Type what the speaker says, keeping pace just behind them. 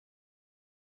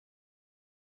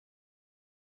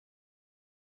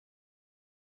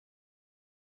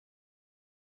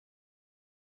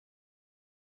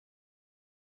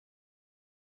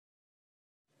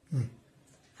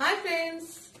Hi friends,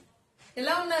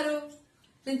 ఎలా ఉన్నారు?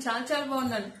 నేను చాలా చాలా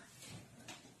బాగున్నాను.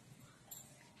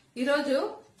 ఈరోజు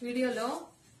వీడియోలో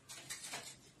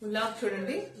వ్లాగ్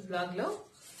చూడండి. వ్లాగ్ లో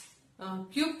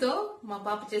క్యూబ్ తో మా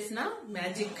పాప చేసిన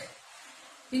మ్యాజిక్,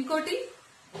 ఇంకోటి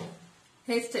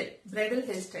hair style, bridal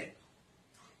hair style.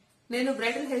 నేను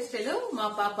బ్రైడల్ హెయిర్ స్టైల్ మా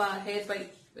పాప హెయిర్ పై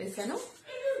వేశాను,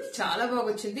 చాలా బాగా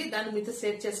వచ్చింది. దాన్ని మీతో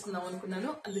షేర్ చేసుకుందాం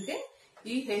అనుకున్నాను. అందుకే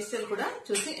ఈ హెయిర్ స్టైల్ కూడా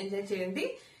చూసి ఎంజాయ్ చేయండి.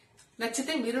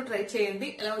 నచ్చితే మీరు ట్రై చేయండి.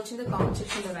 ఎలా వచ్చిందో కామెంట్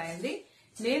సెక్షన్ లో రాయండి.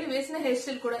 నేను వేసిన హెయిర్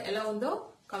స్టైల్ కూడా ఎలా ఉందో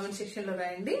కామెంట్ సెక్షన్ లో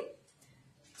రాయండి.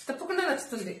 తప్పకుండా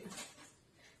నచ్చుతుంది.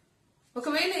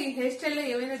 ఒకవేళ ఈ హెయిర్ స్టైల్ లో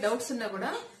ఏమైనా డౌట్స్ ఉన్నా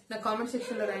కూడా నా కామెంట్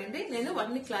సెక్షన్ లో రాయండి. నేను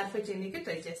వాటిని క్లారిఫై చేయడానికి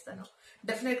ట్రై చేస్తాను.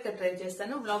 డెఫినెట్ గా ట్రై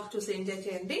చేస్తాను. బ్లాగ్ చూసి ఎంజాయ్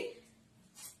చేయండి.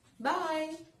 బాయ్.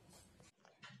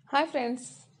 హాయ్ ఫ్రెండ్స్,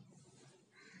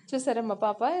 చూసారా మా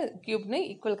పాప క్యూబ్ ని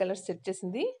ఈక్వల్ కలర్స్ సెట్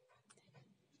చేసింది.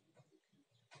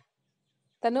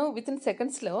 తను విత్ ఇన్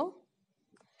సెకండ్స్లో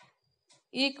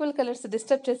ఈక్వల్ కలర్స్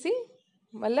డిస్టర్బ్ చేసి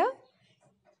మళ్ళా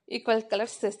ఈక్వల్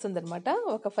కలర్స్ తెస్తుందనమాట.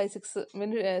 ఒక 5-6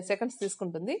 సెకండ్స్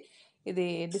తీసుకుంటుంది. ఇది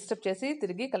డిస్టర్బ్ చేసి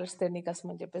తిరిగి కలర్స్ తెని కోసం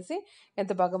అని చెప్పేసి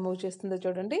ఎంత బాగా మూవ్ చేస్తుందో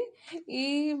చూడండి. ఈ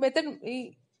మెథడ్,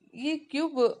 ఈ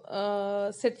క్యూబ్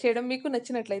సెట్ చేయడం మీకు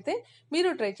నచ్చినట్లయితే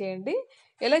మీరు ట్రై చేయండి.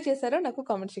 ఎలా చేశారో నాకు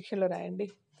కామెంట్ సెక్షన్లో రాయండి.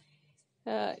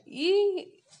 ఈ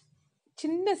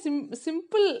చిన్న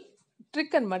సింపుల్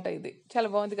ట్రిక్ అనమాట. ఇది చాలా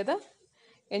బాగుంది కదా,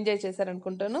 ఎంజాయ్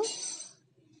చేశారనుకుంటాను.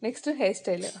 నెక్స్ట్ హెయిర్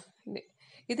స్టైల్,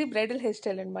 ఇది బ్రైడల్ హెయిర్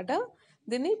స్టైల్ అనమాట.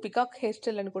 దీన్ని పికాక్ హెయిర్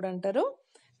స్టైల్ అని కూడా అంటారు.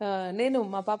 నేను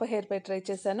మా పాప హెయిర్ పై ట్రై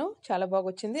చేశాను, చాలా బాగా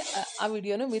వచ్చింది. ఆ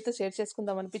వీడియోను మీతో షేర్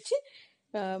చేసుకుందాం అనిపించి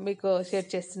మీకు షేర్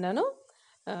చేస్తున్నాను.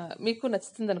 మీకు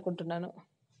నచ్చుతుంది అనుకుంటున్నాను.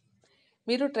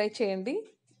 మీరు ట్రై చేయండి,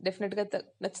 డెఫినెట్గా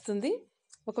నచ్చుతుంది.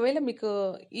 ఒకవేళ మీకు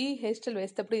ఈ హెయిర్ స్టైల్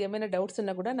వేసేటప్పుడు ఏమైనా డౌట్స్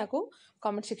ఉన్నా కూడా నాకు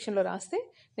కామెంట్ సెక్షన్లో రాస్తే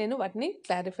నేను వాటిని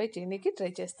క్లారిఫై చేయడానికి ట్రై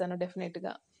చేస్తాను.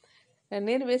 డెఫినెట్గా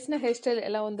నేను వేసిన హెయిర్ స్టైల్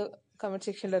ఎలా ఉందో కామెంట్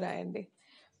సెక్షన్లో రాయండి.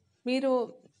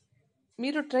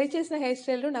 మీరు ట్రై చేసిన హెయిర్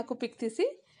స్టైల్ నాకు పిక్ తీసి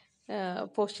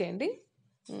పోస్ట్ చేయండి.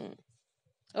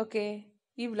 ఓకే,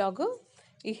 ఈ వ్లాగ్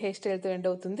ఈ హెయిర్ స్టైల్తో ఎండ్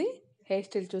అవుతుంది. హెయిర్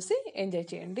స్టైల్ చూసి ఎంజాయ్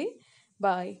చేయండి.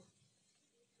 బాయ్.